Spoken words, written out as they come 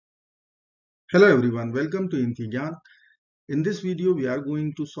Hello everyone, welcome to Infigyan. In this video, we are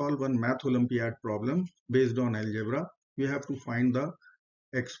going to solve one Math Olympiad problem based on algebra. We have to find the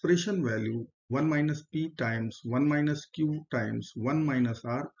expression value 1 minus p times 1 minus q times 1 minus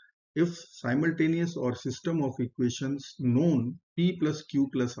r if simultaneous or system of equations known p plus q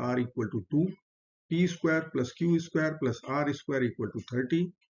plus r equal to 2, p square plus q square plus r square equal to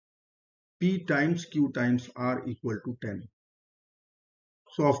 30, p times q times r equal to 10.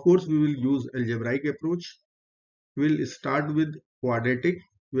 So of course we will use algebraic approach. We'll start with quadratic,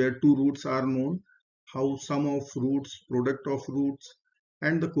 where two roots are known, how sum of roots, product of roots,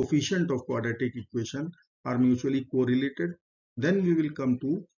 and the coefficient of quadratic equation are mutually correlated. Then we will come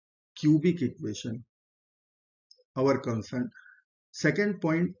to cubic equation, our concern. Second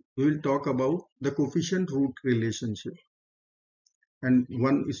point, we will talk about the coefficient root relationship. And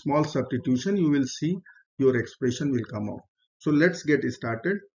one small substitution, you will see your expression will come out. So let's get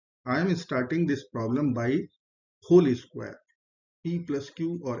started. I am starting this problem by whole square. P plus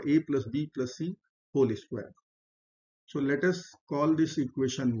Q or A plus B plus C whole square. So let us call this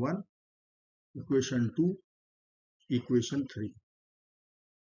equation 1, equation 2, equation 3.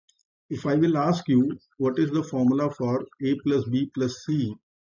 If I will ask you what is the formula for A plus B plus C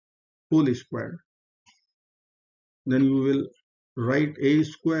whole square, then you will write A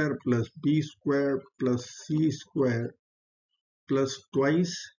square plus B square plus C square plus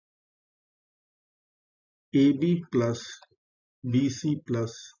twice AB plus BC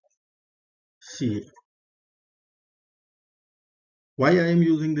plus CA. Why I am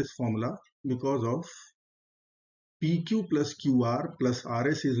using this formula? Because of PQ plus QR plus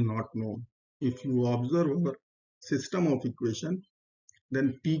RS is not known. If you observe our system of equation,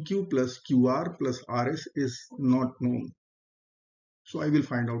 then PQ plus QR plus RS is not known. So I will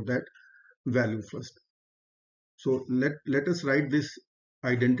find out that value first. So let us write this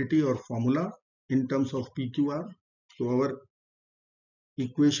identity or formula in terms of PQR. So our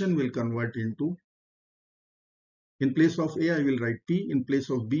equation will convert into, in place of A I will write P, in place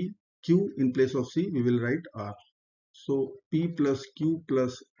of B Q, in place of C we will write R. So P plus Q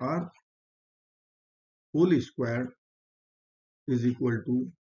plus R whole square is equal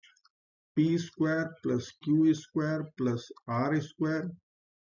to P square plus Q square plus R square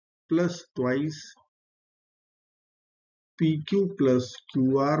plus twice PQ plus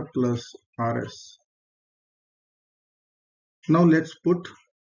QR plus RS. Now let's put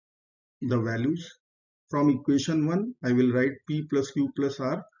the values. From equation 1, I will write P plus Q plus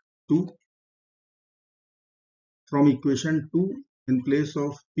R 2. From equation 2, in place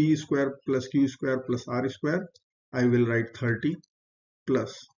of P square plus Q square plus R square, I will write 30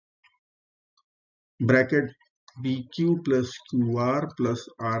 plus bracket PQ plus QR plus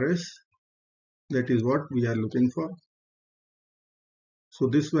RS. That is what we are looking for. So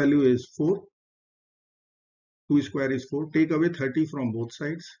this value is 4. 2 square is 4. Take away 30 from both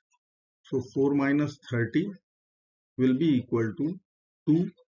sides. So 4 minus 30 will be equal to 2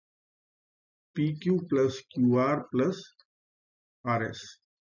 PQ plus QR plus RS.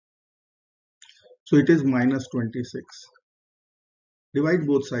 So it is minus 26. Divide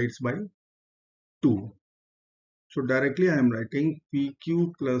both sides by 2. So directly I am writing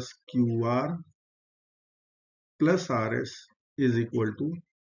PQ plus QR plus RS is equal to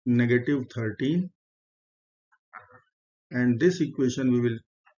negative 13. And this equation we will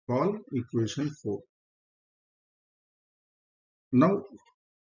call equation 4. Now,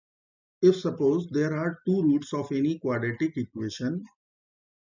 if suppose there are two roots of any quadratic equation,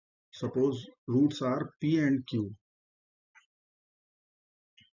 suppose roots are P and Q,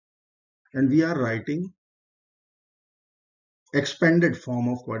 and we are writing expanded form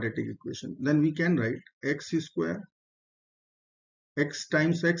of quadratic equation, then we can write x square, x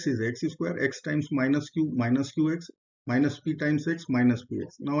times x is x square, x times minus qx, minus p times x minus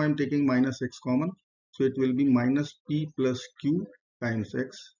px. Now I am taking minus x common, so it will be minus p plus q times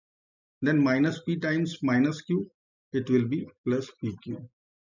x. Then minus p times minus q, it will be plus pq.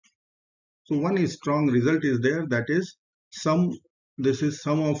 So one strong result is there, that is sum. This is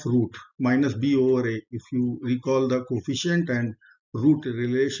sum of root minus b over a. If you recall the coefficient and root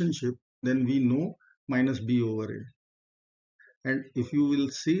relationship, then we know minus b over a. And if you will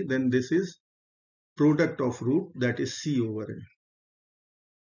see, then this is product of root, that is c over a.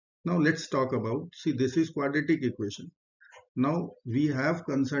 Now let's talk about, see, this is quadratic equation. Now we have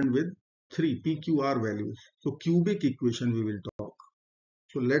concern with 3 PQR values. So cubic equation we will talk.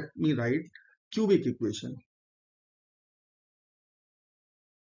 So let me write cubic equation.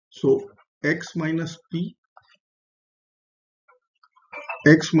 So x minus p,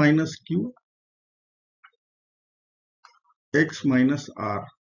 x minus q, x minus r.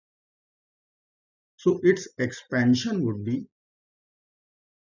 So its expansion would be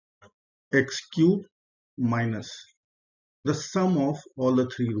x cube minus the sum of all the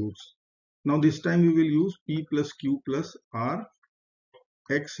three roots. Now this time we will use p plus q plus r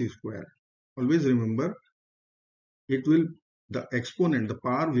x square. Always remember, it will, the exponent, the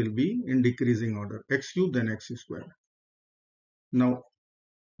power will be in decreasing order, x cube then x square. Now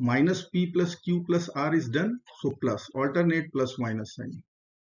minus p plus q plus r is done, so plus, alternate plus minus sign.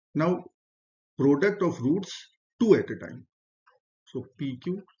 Now product of roots 2 at a time, so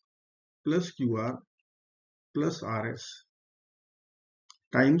pq plus qr plus rs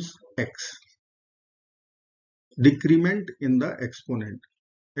times x. Decrement in the exponent,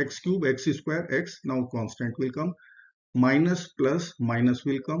 x cube x square x, now constant will come, minus plus minus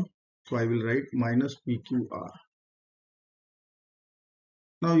will come, so I will write minus pqr.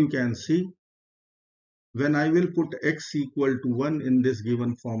 Now you can see, when I will put x equal to 1 in this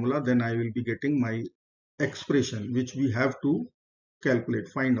given formula, then I will be getting my expression which we have to calculate,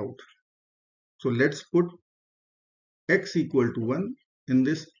 find out. So let's put x equal to 1 in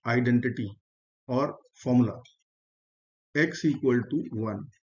this identity or formula, x equal to 1.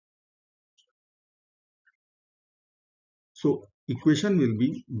 So equation will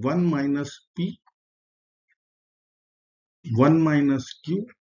be 1 minus p, 1 minus q,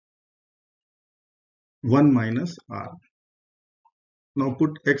 1 minus r. Now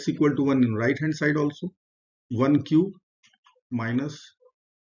put x equal to 1 in right hand side also, 1 cube minus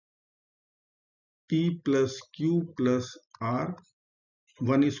p plus q plus r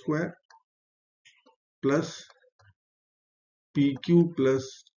 1 square plus pq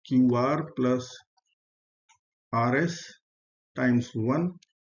plus qr plus rs times 1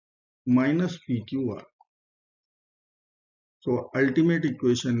 minus pqr. So ultimate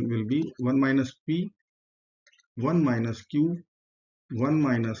equation will be 1 minus p, 1 minus q, 1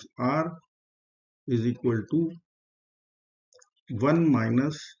 minus r is equal to 1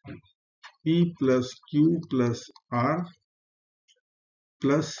 minus p plus q plus r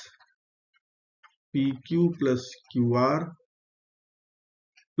plus pq plus qr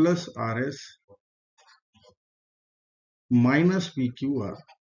plus rs minus pqr.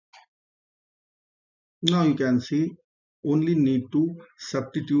 Now you can see, only need to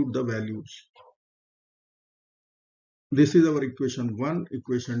substitute the values. This is our equation 1,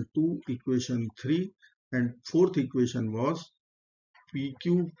 equation 2, equation 3, and fourth equation was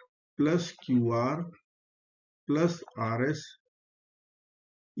pq plus qr plus rs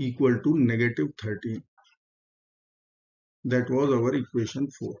equal to negative 30. That was our equation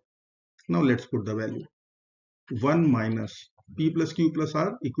 4. Now let's put the value. 1 minus p plus q plus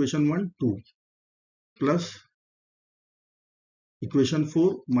r, equation 1 2, plus equation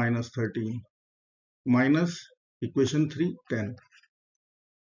 4 minus 13, minus equation 3 10.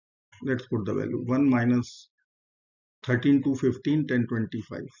 Let's put the value. 1 minus 13 to 15, 10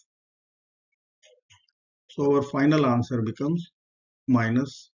 25. So our final answer becomes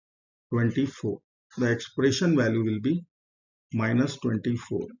minus 24. The expression value will be minus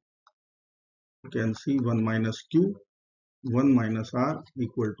 24. You can see 1 minus q, 1 minus r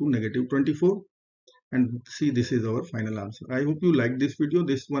equal to negative 24. And see, this is our final answer. I hope you like this video.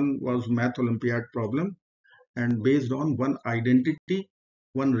 This one was Math Olympiad problem, and based on one identity,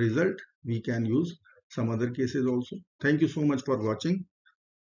 one result, we can use some other cases also. Thank you so much for watching.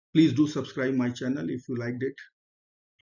 Please do subscribe my channel if you liked it.